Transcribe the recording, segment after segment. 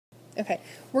Okay,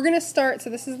 we're going to start, so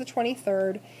this is the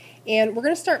 23rd, and we're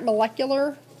going to start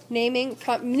molecular naming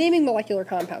molecular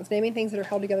compounds, naming things that are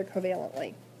held together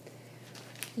covalently.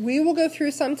 We will go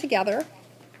through some together.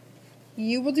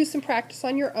 You will do some practice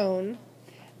on your own.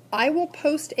 I will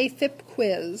post a FIP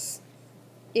quiz.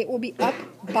 It will be up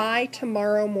by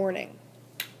tomorrow morning.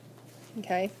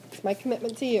 Okay, it's my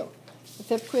commitment to you. The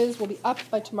FIP quiz will be up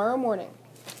by tomorrow morning.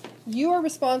 You are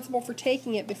responsible for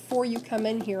taking it before you come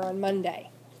in here on Monday.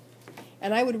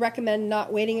 And I would recommend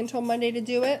not waiting until Monday to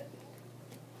do it.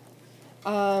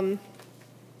 So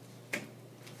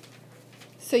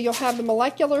you'll have the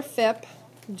molecular FIP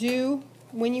due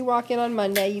when you walk in on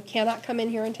Monday. You cannot come in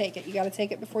here and take it. You got to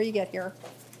take it before you get here.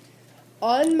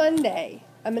 On Monday,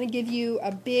 I'm going to give you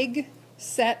a big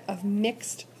set of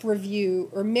mixed review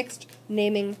or mixed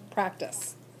naming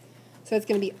practice. So it's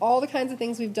going to be all the kinds of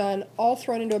things we've done, all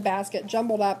thrown into a basket,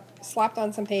 jumbled up, slapped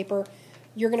on some paper.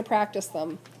 You're going to practice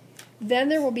them. Then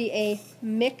there will be a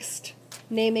mixed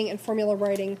naming and formula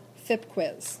writing FIP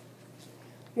quiz.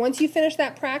 Once you finish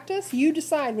that practice, you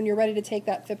decide when you're ready to take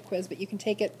that FIP quiz, but you can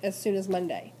take it as soon as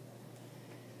Monday.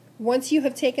 Once you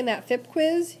have taken that FIP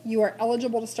quiz, you are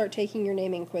eligible to start taking your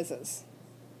naming quizzes.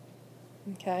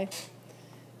 Okay?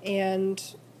 And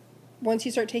once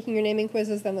you start taking your naming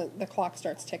quizzes, then the clock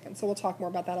starts ticking. So we'll talk more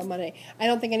about that on Monday. I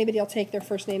don't think anybody will take their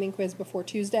first naming quiz before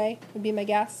Tuesday, would be my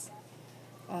guess.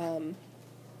 So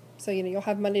you'll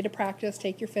have Monday to practice,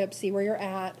 take your FIP, see where you're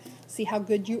at, see how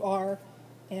good you are,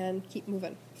 and keep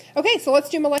moving. Okay, so let's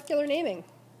do molecular naming.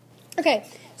 Okay,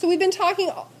 so we've been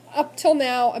talking up till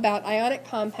now about ionic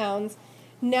compounds.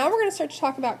 Now we're going to start to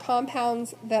talk about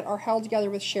compounds that are held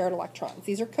together with shared electrons.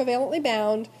 These are covalently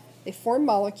bound, they form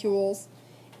molecules,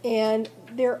 and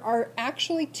there are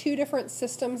actually two different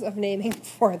systems of naming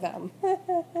for them.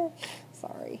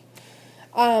 Sorry.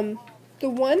 The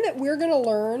one that we're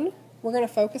going to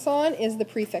focus on is the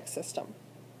prefix system.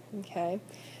 Okay?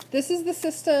 This is the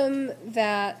system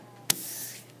that,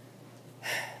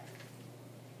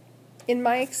 in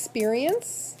my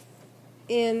experience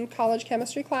in college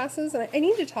chemistry classes, and I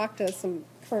need to talk to some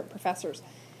current professors,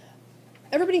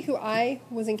 everybody who I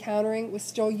was encountering was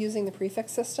still using the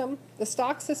prefix system. The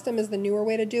stock system is the newer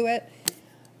way to do it.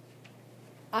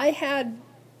 I had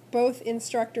both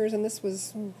instructors, and this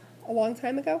was a long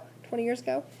time ago, 20 years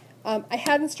ago. I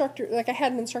had an instructor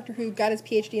who got his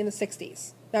PhD in the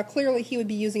 60s. Now, clearly, he would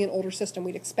be using an older system.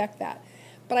 We'd expect that.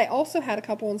 But I also had a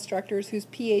couple instructors whose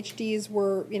PhDs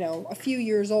were, a few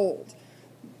years old.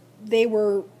 They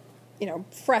were,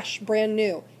 fresh, brand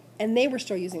new, and they were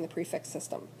still using the prefix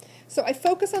system. So I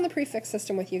focus on the prefix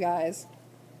system with you guys.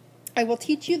 I will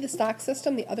teach you the stock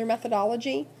system, the other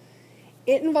methodology.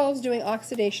 It involves doing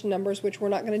oxidation numbers, which we're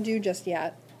not going to do just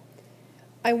yet.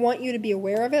 I want you to be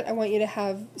aware of it. I want you to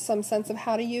have some sense of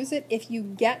how to use it. If you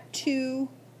get to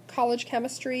college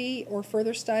chemistry or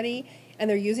further study and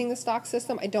they're using the stock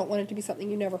system, I don't want it to be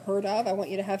something you never heard of. I want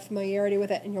you to have familiarity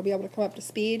with it and you'll be able to come up to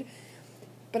speed.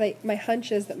 But my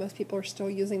hunch is that most people are still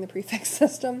using the prefix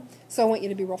system, so I want you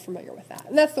to be real familiar with that.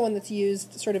 And that's the one that's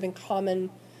used sort of in common,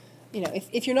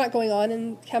 if you're not going on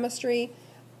in chemistry,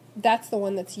 that's the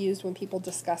one that's used when people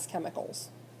discuss chemicals.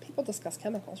 People discuss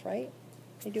chemicals, right?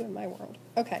 They do in my world.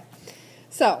 Okay,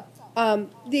 so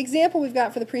the example we've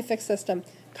got for the prefix system,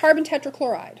 carbon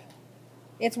tetrachloride.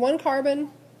 It's 1 carbon,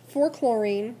 4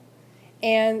 chlorine,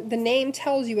 and the name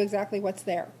tells you exactly what's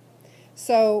there.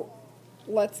 So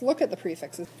let's look at the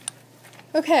prefixes.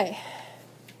 Okay,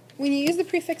 when you use the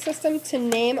prefix system to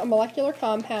name a molecular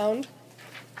compound,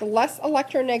 the less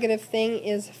electronegative thing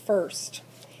is first.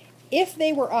 If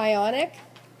they were ionic,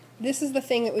 this is the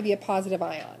thing that would be a positive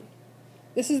ion.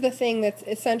 This is the thing that's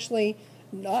essentially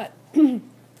not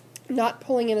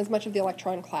pulling in as much of the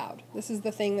electron cloud. This is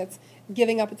the thing that's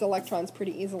giving up its electrons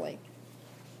pretty easily.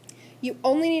 You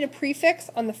only need a prefix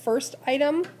on the first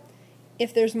item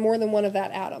if there's more than one of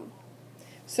that atom.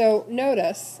 So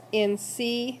notice in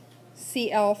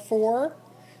CCl4,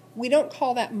 we don't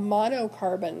call that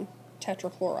monocarbon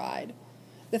tetrachloride.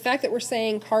 The fact that we're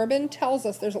saying carbon tells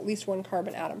us there's at least 1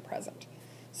 carbon atom present.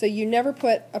 So you never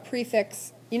put the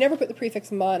prefix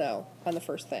mono on the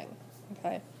first thing.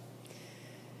 Okay.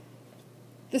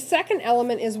 The second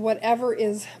element is whatever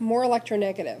is more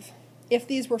electronegative. If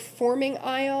these were forming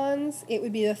ions, it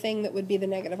would be the thing that would be the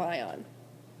negative ion.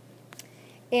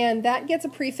 And that gets a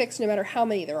prefix no matter how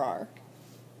many there are.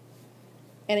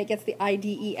 And it gets the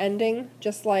IDE ending,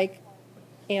 just like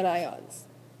anions.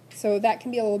 So that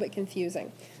can be a little bit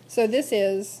confusing. So this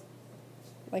is,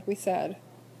 like we said,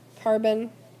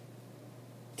 carbon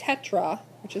tetra,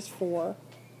 which is 4,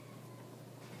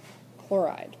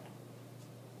 chloride.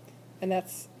 And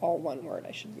that's all one word.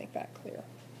 I should make that clear.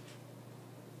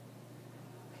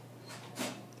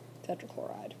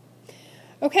 tetrachloride.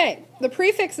 Okay, the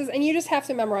prefixes, and you just have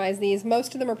to memorize these.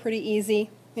 Most of them are pretty easy.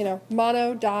 You know,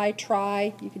 mono, di,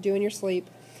 tri, you could do in your sleep.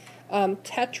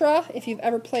 Tetra, if you've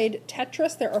ever played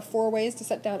Tetris, there are 4 ways to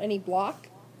set down any block.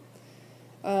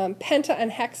 Penta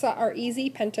and hexa are easy,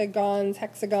 pentagons,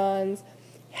 hexagons.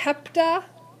 Hepta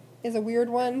is a weird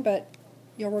one, but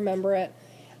you'll remember it.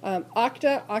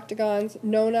 Octa, octagons,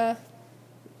 nona,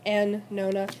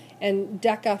 nona, and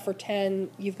deca for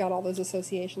 10. You've got all those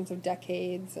associations of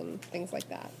decades and things like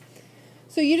that.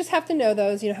 So you just have to know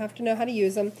those. You have to know how to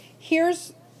use them.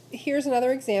 Here's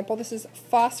another example. This is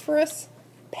phosphorus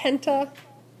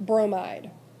pentabromide.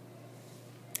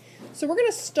 So we're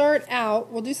going to start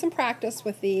out, we'll do some practice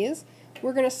with these.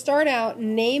 We're going to start out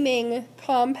naming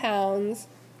compounds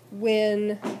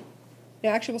when,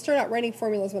 actually we'll start out writing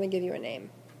formulas when I give you a name.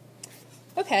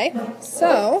 Okay,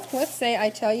 so let's say I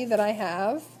tell you that I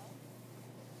have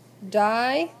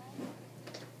I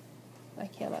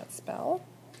cannot spell,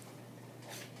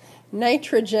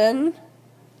 nitrogen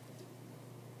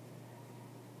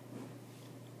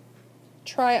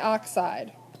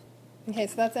trioxide. Okay,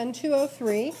 so that's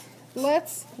N2O3.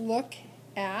 Let's look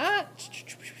at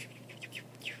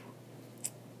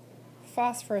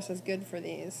phosphorus is good for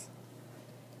these.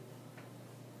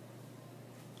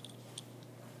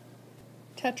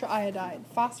 Tetraiodide.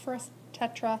 Phosphorus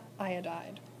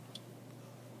tetraiodide.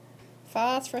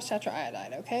 Phosphorus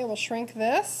tetraiodide. Okay, we'll shrink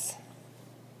this.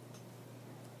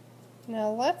 Now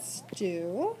let's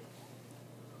do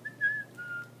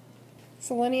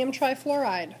selenium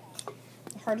trifluoride.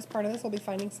 The hardest part of this will be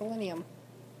finding selenium.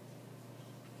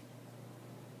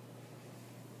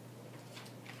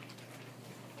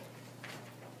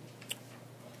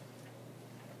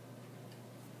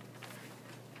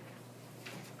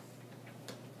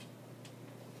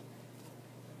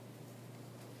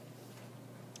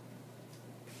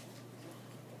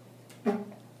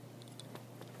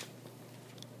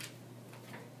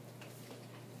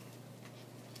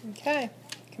 Okay,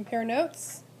 compare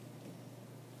notes.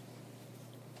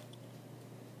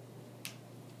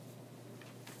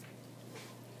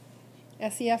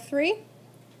 SEF3?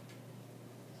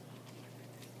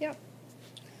 Yep.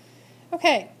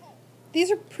 Okay, these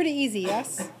are pretty easy,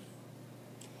 yes?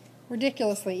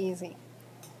 Ridiculously easy.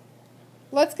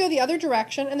 Let's go the other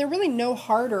direction, and they're really no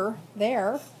harder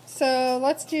there. So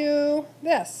let's do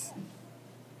this.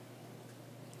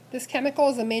 This chemical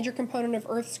is a major component of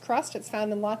Earth's crust. It's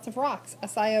found in lots of rocks.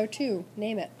 SiO2,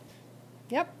 name it.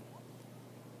 Yep.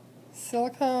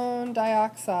 Silicon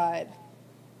dioxide.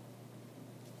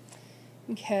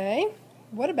 Okay,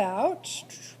 what about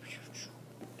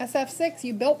SF6?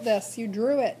 You built this, you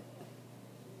drew it.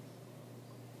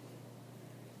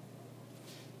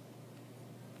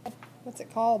 What's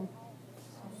it called?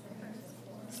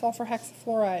 Sulfur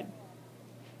hexafluoride.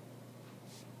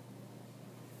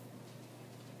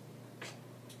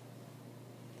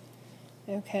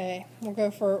 Okay, we'll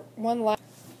go for one last.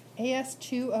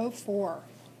 AS2O4.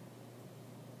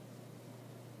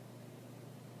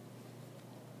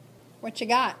 What you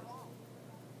got?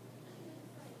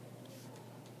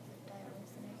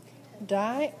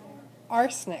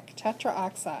 Diarsenic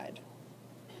tetraoxide.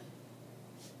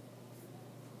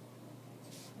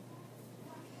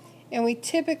 And we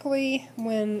typically,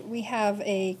 when we have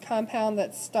a compound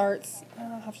that starts,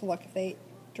 I'll have to look if they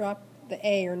drop the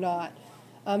A or not.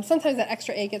 Sometimes that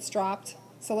extra A gets dropped,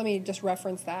 so let me just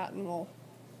reference that and we'll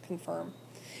confirm.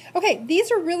 Okay,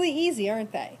 these are really easy,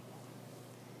 aren't they?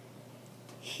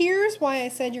 Here's why I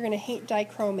said you're going to hate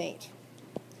dichromate.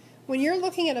 When you're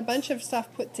looking at a bunch of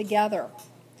stuff put together,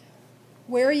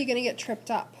 where are you going to get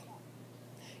tripped up?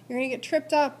 You're going to get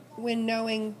tripped up when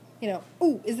knowing,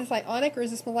 ooh, is this ionic or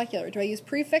is this molecular? Do I use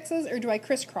prefixes or do I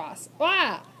crisscross?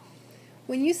 Ah!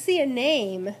 When you see a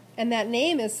name, and that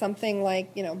name is something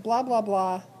like, blah, blah,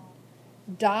 blah,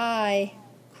 dichromate,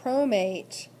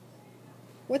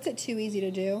 what's it too easy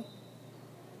to do?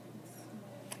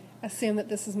 Assume that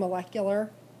this is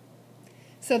molecular.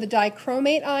 So the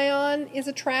dichromate ion is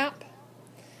a trap.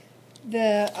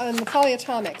 The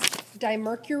polyatomics,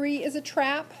 dimercury is a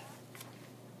trap.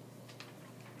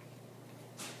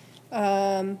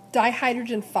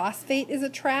 Dihydrogen phosphate is a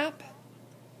trap.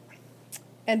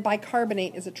 And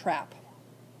bicarbonate is a trap.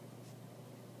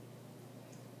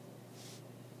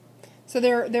 So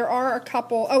there are a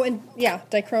couple,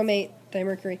 dichromate,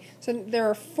 dimercury. So there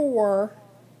are 4.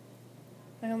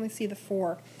 I only see the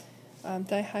 4.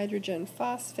 Dihydrogen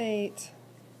phosphate.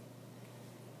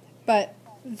 But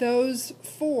those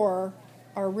 4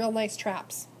 are real nice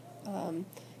traps.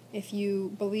 If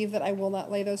you believe that I will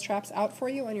not lay those traps out for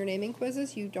you on your naming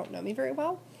quizzes, you don't know me very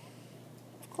well.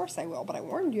 Of course I will, but I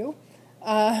warned you.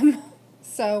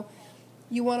 So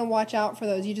you want to watch out for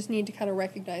those. You just need to kind of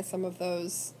recognize some of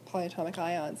those polyatomic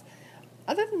ions.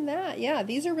 Other than that, yeah,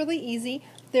 these are really easy.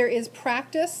 There is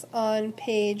practice on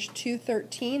page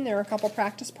 213. There are a couple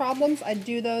practice problems. I'd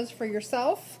do those for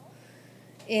yourself.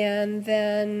 And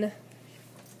then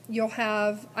you'll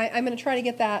have, I'm going to try to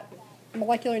get that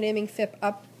molecular naming FIP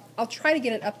up. I'll try to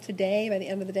get it up today by the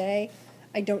end of the day.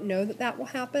 I don't know that that will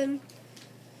happen.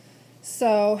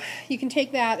 So you can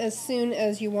take that as soon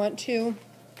as you want to,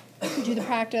 do the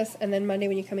practice, and then Monday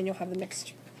when you come in you'll have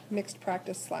the mixed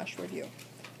practice / review.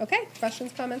 Okay,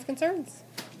 questions, comments, concerns?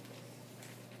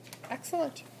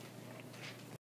 Excellent.